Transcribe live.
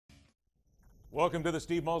Welcome to the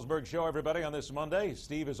Steve Malzberg Show, everybody, on this Monday.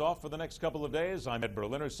 Steve is off for the next couple of days. I'm Ed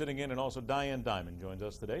Berliner sitting in, and also Diane Diamond joins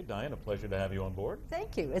us today. Diane, a pleasure to have you on board.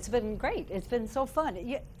 Thank you. It's been great. It's been so fun.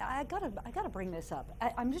 I gotta bring this up.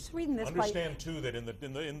 I'm just reading this. Understand too that in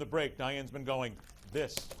the break, Diane's been going,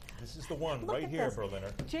 This is the one right here, this. Berliner.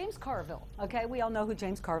 James Carville. Okay, we all know who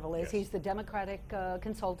James Carville is. Yes. He's the Democratic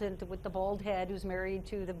consultant with the bald head who's married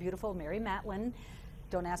to the beautiful Mary Matlin.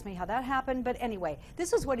 Don't ask me how that happened, but anyway,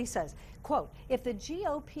 this is what he says. Quote, if the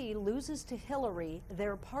GOP loses to Hillary,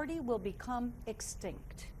 their party will become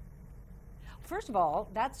extinct. First of all,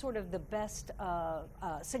 that's sort of the best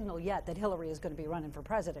signal yet that Hillary is going to be running for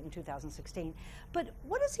president in 2016. But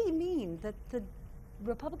what does he mean, that the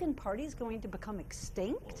Republican Party is going to become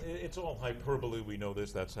extinct? Well, it's all hyperbole. We know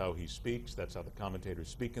this. That's how he speaks. That's how the commentators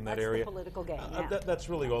speak in that area. That's the political game, That's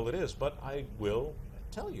really all it is. But I will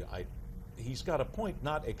tell you, he's got a point,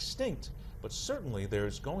 not extinct, but certainly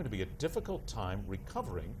there's going to be a difficult time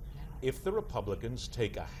recovering if the Republicans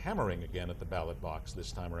take a hammering again at the ballot box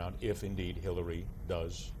this time around, if indeed Hillary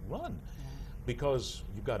does run. Because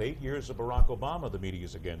you've got 8 years of Barack Obama, the media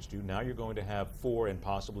is against you. Now you're going to have 4 and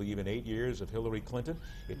possibly even 8 years of Hillary Clinton.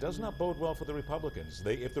 It does not bode well for the Republicans.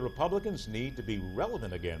 If the Republicans need to be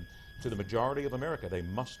relevant again to the majority of America, they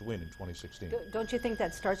must win in 2016. Don't you think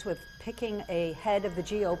that starts with picking a head of the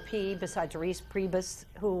GOP besides Reese Priebus,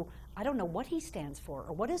 who I don't know what he stands for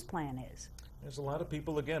or what his plan is? There's a lot of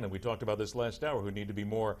people, again, and we talked about this last hour, who need to be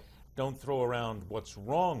more, don't throw around what's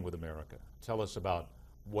wrong with America. Tell us about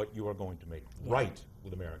what you are going to make right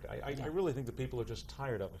with America. I really think that people are just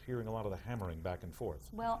tired of hearing a lot of the hammering back and forth.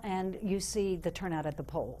 Well, and you see the turnout at the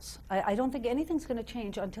polls. I don't think anything's going to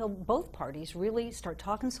change until both parties really start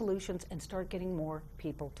talking solutions and start getting more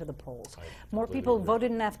people to the polls. More people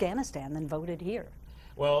voted in Afghanistan than voted here.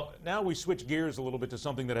 Well, now we switch gears a little bit to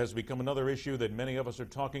something that has become another issue that many of us are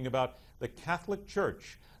talking about, the Catholic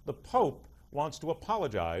Church. The Pope wants to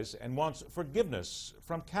apologize and wants forgiveness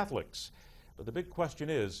from Catholics. But the big question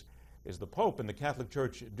is the Pope and the Catholic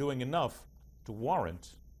Church doing enough to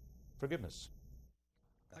warrant forgiveness?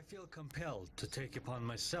 I feel compelled to take upon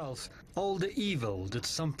myself all the evil that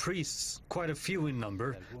some priests, quite a few in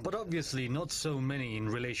number, but obviously not so many in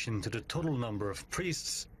relation to the total number of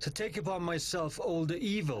priests, to take upon myself all the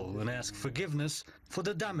evil and ask forgiveness for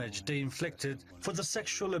the damage they inflicted for the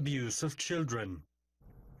sexual abuse of children.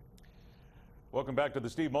 Welcome back to the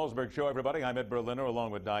Steve Malzberg Show, everybody. I'm Ed Berliner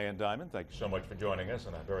along with Diane Diamond. Thank you so much for joining us,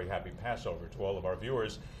 and a very happy Passover to all of our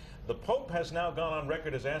viewers. The Pope has now gone on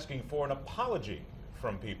record as asking for an apology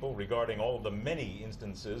from people regarding all of the many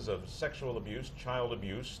instances of sexual abuse, child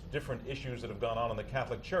abuse, different issues that have gone on in the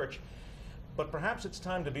Catholic Church. But perhaps it's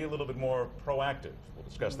time to be a little bit more proactive. We'll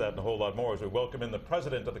discuss that and a whole lot more as we welcome in the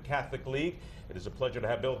president of the Catholic League. It is a pleasure to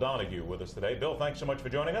have Bill Donohue with us today. Bill, thanks so much for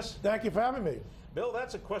joining us. Thank you for having me. Bill,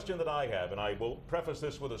 that's a question that I have, and I will preface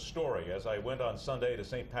this with a story. As I went on Sunday to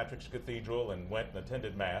St. Patrick's Cathedral and went and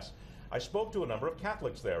attended Mass, I spoke to a number of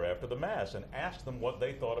Catholics there after the Mass and asked them what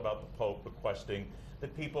they thought about the Pope requesting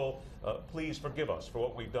that people please forgive us for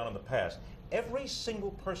what we've done in the past. Every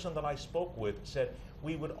single person that I spoke with said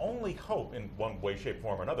we would only hope, in one way, shape,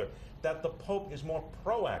 form, or another, that the Pope is more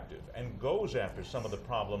proactive and goes after some of the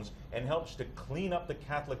problems and helps to clean up the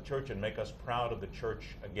Catholic Church and make us proud of the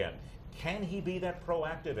Church again. Can he be that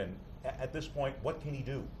proactive? And at this point, what can he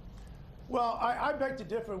do? Well, I beg to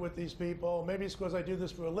differ with these people. Maybe it's because I do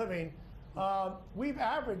this for a living. We've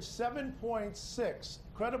averaged 7.6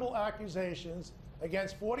 credible accusations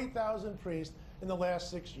against 40,000 priests in the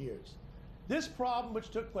last 6 years. This problem, which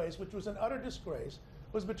took place, which was an utter disgrace,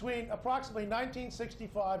 was between approximately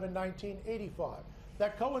 1965 and 1985.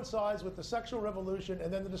 That coincides with the sexual revolution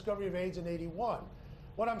and then the discovery of AIDS in '81.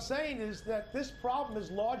 What I'm saying is that this problem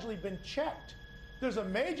has largely been checked. There's a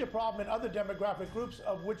major problem in other demographic groups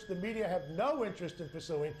of which the media have no interest in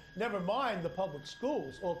pursuing, never mind the public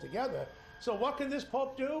schools altogether. So what can this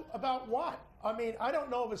Pope do about what? I mean, I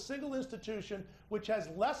don't know of a single institution which has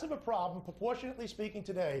less of a problem, proportionately speaking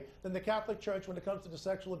today, than the Catholic Church when it comes to the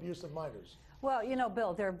sexual abuse of minors. Well, you know,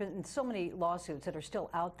 Bill, there have been so many lawsuits that are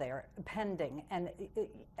still out there pending. And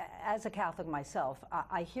as a Catholic myself,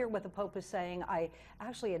 I hear what the Pope is saying. I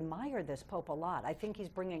actually admire this Pope a lot. I think he's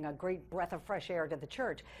bringing a great breath of fresh air to the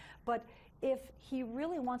Church. But if he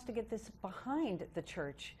really wants to get this behind the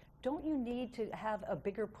Church, don't you need to have a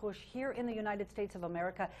bigger push here in the United States of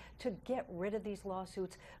America to get rid of these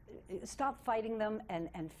lawsuits, stop fighting them,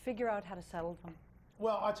 and figure out how to settle them?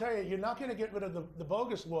 Well, I'll tell you, you're not going to get rid of the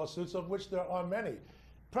bogus lawsuits, of which there are many.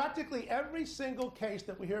 Practically every single case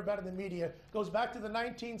that we hear about in the media goes back to the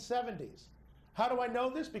 1970s. How do I know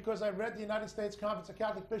this? Because I read the United States Conference of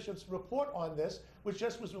Catholic Bishops report on this, which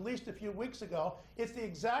just was released a few weeks ago. It's the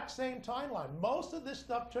exact same timeline. Most of this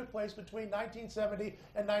stuff took place between 1970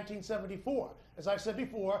 and 1974. As I've said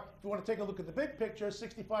before, if you want to take a look at the big picture,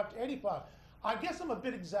 65 to 85. I guess I'm a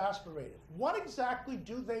bit exasperated. What exactly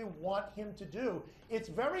do they want him to do? It's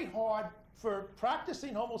very hard for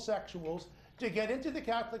practicing homosexuals to get into the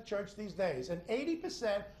Catholic Church these days. And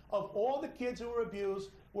 80% of all the kids who were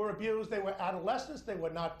abused. They were adolescents. They were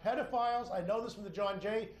not pedophiles. I know this from the John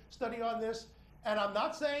Jay study on this. And I'm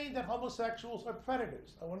not saying that homosexuals are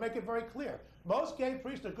predators. I want to make it very clear. Most gay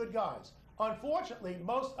priests are good guys. Unfortunately,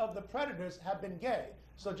 most of the predators have been gay.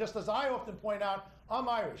 So just as I often point out, I'm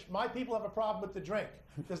Irish. My people have a problem with the drink.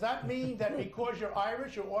 Does that mean that because you're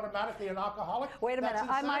Irish, you're automatically an alcoholic? Wait a minute.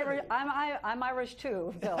 I'm Irish. I'm Irish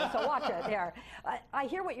too, Bill. So watch it here. I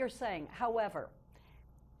hear what you're saying. However,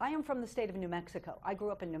 I am from the state of New Mexico. I grew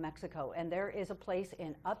up in New Mexico, and there is a place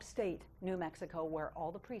in upstate New Mexico where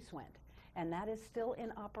all the priests went, and that is still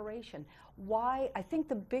in operation. Why? I think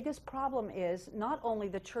the biggest problem is not only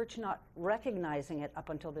the church not recognizing it up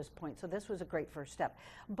until this point, so this was a great first step,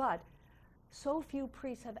 but so few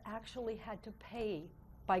priests have actually had to pay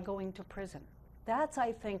by going to prison. That's,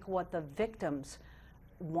 I think, what the victims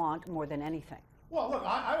want more than anything. Well, look,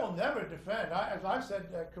 I will never defend, as I've said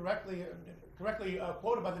correctly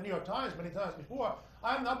quoted by the New York Times many times before,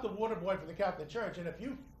 I'm not the water boy for the Catholic Church, and if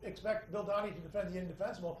you expect Bill Donohue to defend the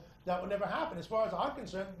indefensible, that would never happen. As far as I'm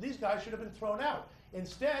concerned, these guys should have been thrown out.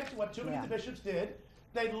 Instead, what too many of the bishops did,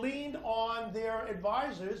 they leaned on their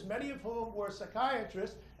advisors, many of whom were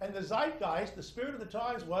psychiatrists, and the zeitgeist, the spirit of the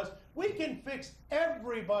times was, we can fix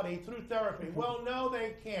everybody through therapy. Well, no,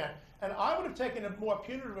 they can't. And I would have taken a more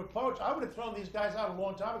punitive approach. I would have thrown these guys out a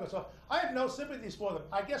long time ago. So I have no sympathies for them.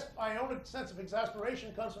 I guess my own sense of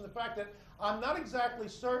exasperation comes from the fact that I'm not exactly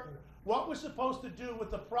certain what we're supposed to do with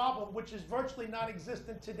the problem, which is virtually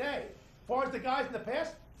non-existent today. As far as the guys in the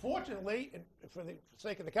past, fortunately, for the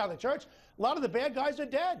sake of the Catholic Church, a lot of the bad guys are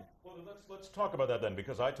dead. Well, let's talk about that then,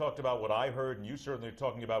 because I talked about what I heard, and you certainly are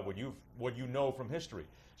talking about what you know from history.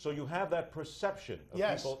 So you have that perception of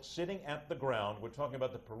people sitting at the ground. We're talking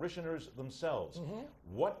about the parishioners themselves.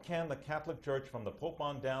 What can the Catholic Church, from the Pope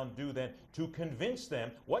on down, do then to convince them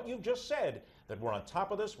what you've just said, that we're on top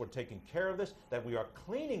of this, we're taking care of this, that we are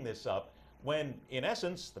cleaning this up, when, in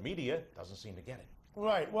essence, the media doesn't seem to get it?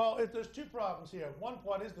 Right. Well, there's two problems here. One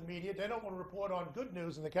part is the media. They don't want to report on good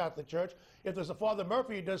news in the Catholic Church. If there's a Father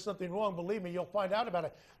Murphy who does something wrong, believe me, you'll find out about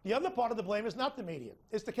it. The other part of the blame is not the media.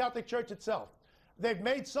 It's the Catholic Church itself. They've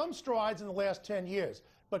made some strides in the last 10 years,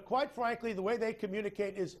 but quite frankly, the way they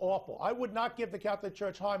communicate is awful. I would not give the Catholic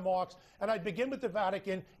Church high marks, and I'd begin with the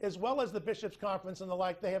Vatican, as well as the Bishops' Conference and the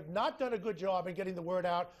like. They have not done a good job in getting the word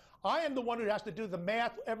out. I am the one who has to do the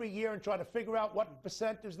math every year and try to figure out what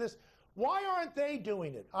percent is this. Why aren't they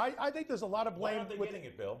doing it? I think there's a lot of blame. Why aren't they getting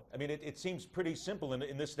it, Bill? I mean, it seems pretty simple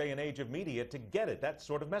in this day and age of media to get it, that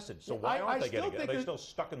sort of message. So why aren't they getting it? Are they still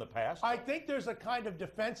stuck in the past? I think there's a kind of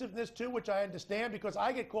defensiveness, too, which I understand, because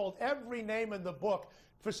I get called every name in the book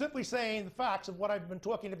for simply saying the facts of what I've been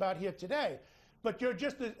talking about here today. But you're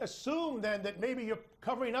just to assume, then, that maybe you're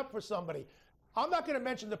covering up for somebody. I'm not going to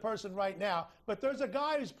mention the person right now, but there's a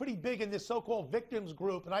guy who's pretty big in this so-called victims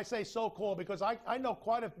group, and I say so-called because I know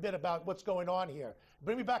quite a bit about what's going on here.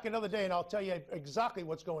 Bring me back another day and I'll tell you exactly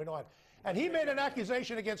what's going on. And he made an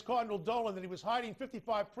accusation against Cardinal Dolan that he was hiding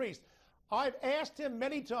 55 priests. I've asked him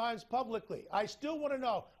many times publicly. I still want to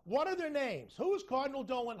know, what are their names? Who is Cardinal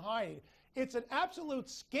Dolan hiding? It's an absolute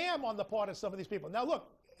scam on the part of some of these people. Now, look,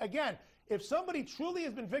 again, if somebody truly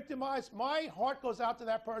has been victimized, my heart goes out to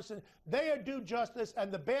that person. They are due justice, and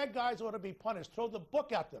the bad guys ought to be punished. Throw the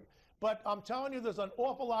book at them. But I'm telling you, there's an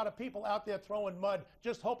awful lot of people out there throwing mud,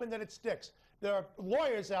 just hoping that it sticks. There are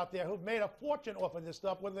lawyers out there who've made a fortune off of this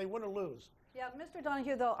stuff, whether they win or lose. Yeah, Mr.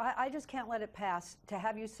 Donohue, though, I just can't let it pass to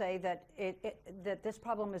have you say that that this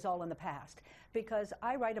problem is all in the past, because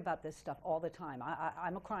I write about this stuff all the time.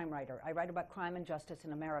 I'm a crime writer. I write about crime and justice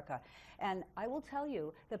in America, and I will tell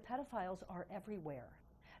you that pedophiles are everywhere.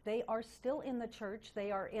 They are still in the church.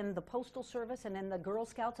 They are in the Postal Service and in the Girl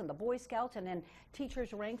Scouts and the Boy Scouts and in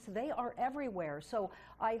teachers' ranks. They are everywhere. So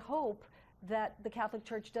I hope that the Catholic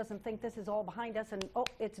Church doesn't think this is all behind us and, oh,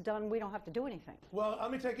 it's done, we don't have to do anything. Well, let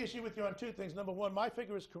me take issue with you on two things. Number one, my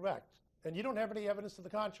figure is correct, and you don't have any evidence to the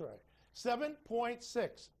contrary.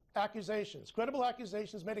 7.6 accusations, credible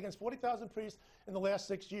accusations made against 40,000 priests in the last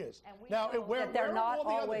 6 years. And we know that they're not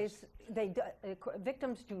always,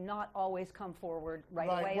 victims do not always come forward right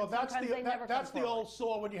away. Well, and that's the old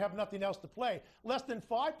saw when you have nothing else to play. Less than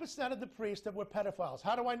 5% of the priests that were pedophiles.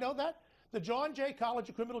 How do I know that? The John Jay College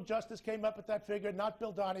of Criminal Justice came up with that figure, not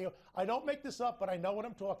Bill Donohue. I don't make this up, but I know what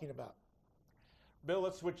I'm talking about. Bill,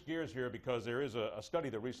 let's switch gears here because there is a study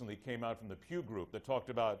that recently came out from the Pew Group that talked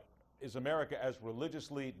about, is America as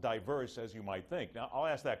religiously diverse as you might think? Now, I'll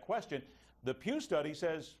ask that question. The Pew study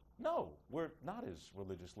says, no, we're not as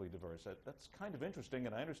religiously diverse. That's kind of interesting,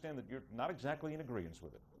 and I understand that you're not exactly in agreement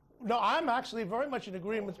with it. No, I'm actually very much in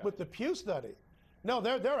agreement with the Pew study. No,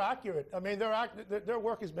 they're accurate. I mean, their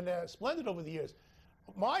work has been splendid over the years.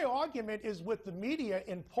 My argument is with the media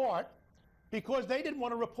in part because they didn't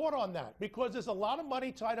want to report on that, because there's a lot of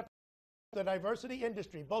money tied up in the diversity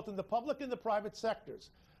industry, both in the public and the private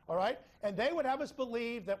sectors. All right? And they would have us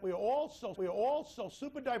believe that we're all so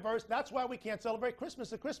super diverse. That's why we can't celebrate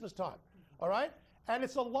Christmas at Christmas time. All right? And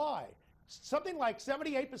it's a lie. Something like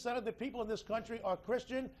 78% of the people in this country are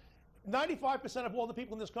Christian. 95% of all the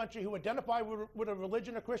people in this country who identify with a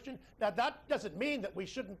religion are Christian. Now, that doesn't mean that we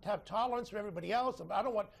shouldn't have tolerance for everybody else. I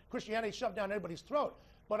don't want Christianity shoved down anybody's throat.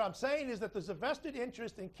 What I'm saying is that there's a vested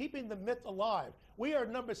interest in keeping the myth alive. We are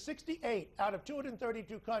number 68 out of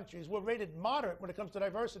 232 countries. We're rated moderate when it comes to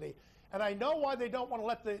diversity. And I know why they don't want to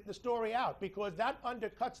let the story out, because that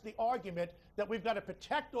undercuts the argument that we've got to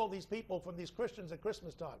protect all these people from these Christians at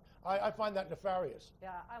Christmas time. I find that nefarious. Yeah,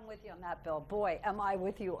 I'm with you on that, Bill. Boy, am I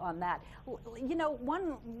with you on that. You know,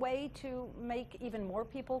 one way to make even more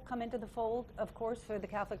people come into the fold, of course, for the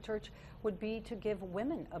Catholic Church would be to give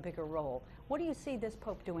women a bigger role. What do you see this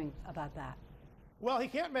Pope doing about that? Well, he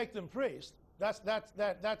can't make them priests. That's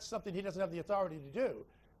something he doesn't have the authority to do.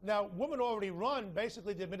 Now, women already run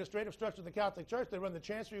basically the administrative structure of the Catholic Church. They run the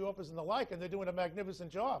chancery office and the like, and they're doing a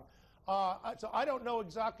magnificent job. So I don't know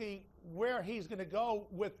exactly where he's going to go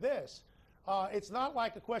with this. It's not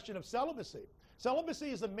like a question of celibacy. Celibacy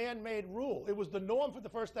is a man-made rule. It was the norm for the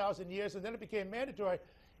first 1,000 years, and then it became mandatory.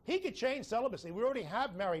 He could change celibacy. We already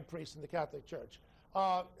have married priests in the Catholic Church.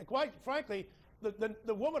 Quite frankly,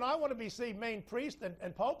 the woman I want to see main priest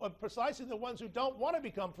and pope are precisely the ones who don't want to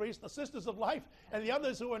become priests, the sisters of life, and the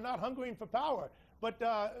others who are not hungering for power. But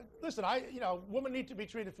listen, women need to be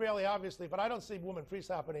treated fairly, obviously, but I don't see women priests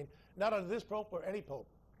happening, not under this pope or any pope.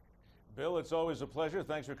 Bill, it's always a pleasure.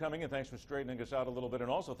 Thanks for coming, and thanks for straightening us out a little bit. And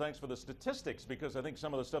also thanks for the statistics, because I think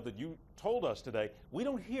some of the stuff that you told us today, we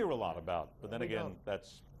don't hear a lot about. But then again,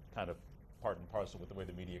 that's kind of part and parcel with the way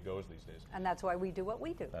the media goes these days. And that's why we do what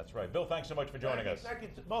we do. That's right. Bill, thanks so much for joining us. Thank you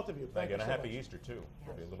to both of you. Thank you and a so happy much. Easter, too.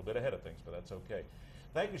 We'll be a little bit ahead of things, but that's okay.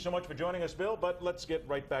 Thank you so much for joining us, Bill, but let's get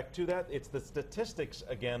right back to that. It's the statistics,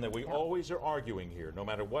 again, that we always are arguing here. No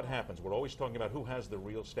matter what happens, we're always talking about who has the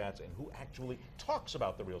real stats and who actually talks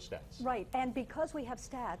about the real stats. Right, and because we have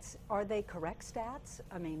stats, are they correct stats?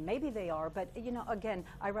 I mean, maybe they are, but, you know, again,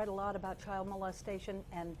 I read a lot about child molestation,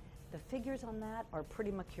 and the figures on that are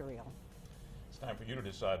pretty mercurial. It's time for you to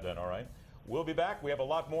decide then, all right? We'll be back. We have a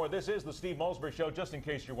lot more. This is the Steve Malsbury Show, just in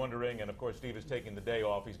case you're wondering. And, of course, Steve is taking the day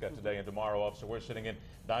off. He's got today and tomorrow off, so we're sitting in.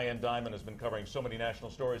 Diane Diamond has been covering so many national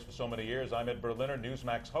stories for so many years. I'm Ed Berliner,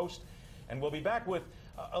 Newsmax host. And we'll be back with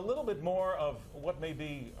a little bit more of what may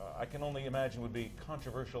be, I can only imagine, would be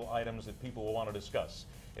controversial items that people will want to discuss.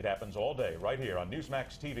 It happens all day right here on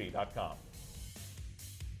NewsmaxTV.com.